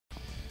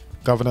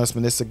Governance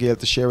Minister Gail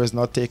Teixeira is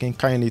not taking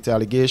kindly to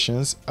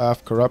allegations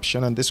of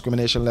corruption and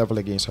discrimination leveled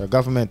against her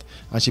government,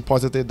 and she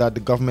posited that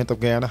the government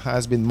of Guyana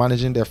has been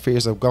managing the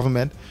affairs of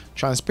government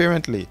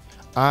transparently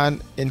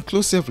and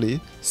inclusively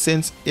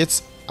since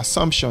its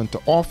assumption to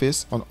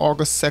office on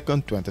August 2,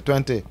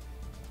 2020.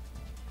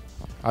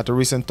 At a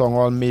recent town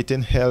hall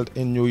meeting held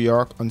in New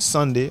York on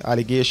Sunday,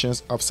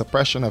 allegations of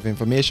suppression of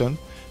information,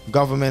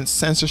 government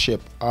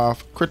censorship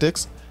of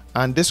critics,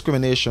 and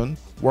discrimination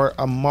were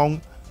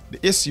among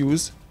the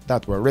issues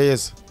that were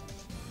raised.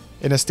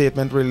 In a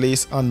statement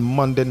released on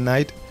Monday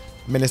night,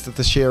 Minister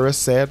Teixeira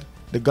said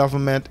the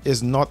government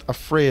is not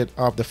afraid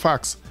of the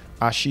facts.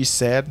 As she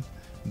said,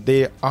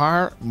 they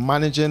are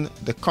managing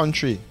the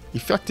country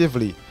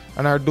effectively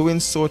and are doing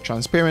so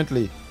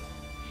transparently.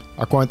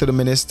 According to the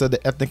minister,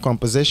 the ethnic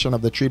composition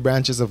of the three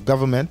branches of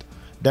government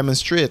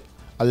demonstrate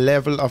a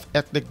level of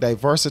ethnic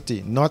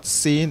diversity not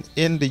seen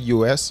in the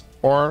US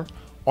or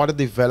other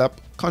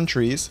developed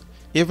countries,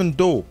 even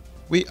though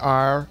we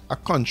are a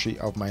country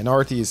of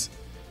minorities.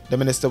 The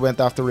minister went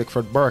after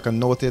Rickford Burke and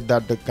noted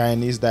that the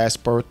Guyanese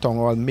Diaspora Town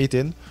Hall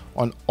meeting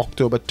on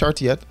October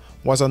 30th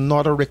was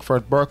another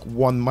Rickford Burke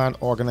one-man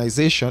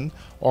organization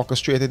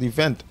orchestrated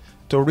event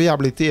to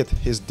rehabilitate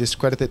his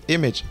discredited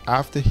image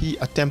after he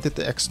attempted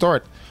to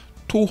extort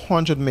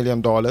 $200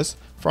 million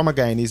from a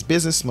Guyanese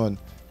businessman.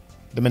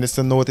 The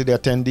minister noted the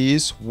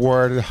attendees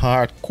were the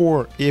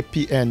hardcore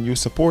APNU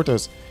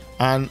supporters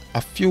and a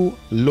few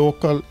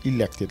local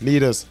elected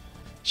leaders.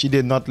 She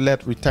did not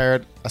let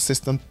retired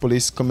Assistant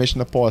Police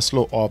Commissioner Paul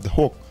Slow off the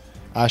hook,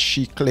 as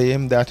she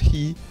claimed that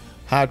he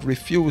had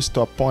refused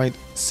to appoint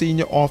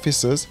senior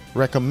officers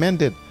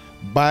recommended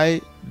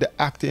by the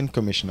acting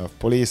Commissioner of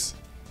Police.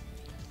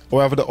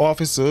 However, the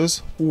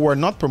officers who were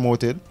not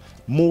promoted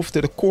moved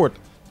to the court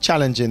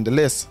challenging the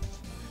list.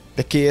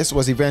 The case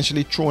was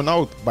eventually thrown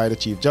out by the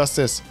Chief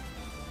Justice.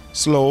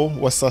 Slow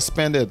was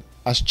suspended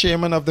as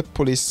chairman of the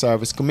Police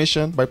Service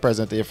Commission by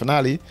President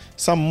Afanali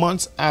some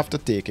months after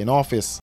taking office.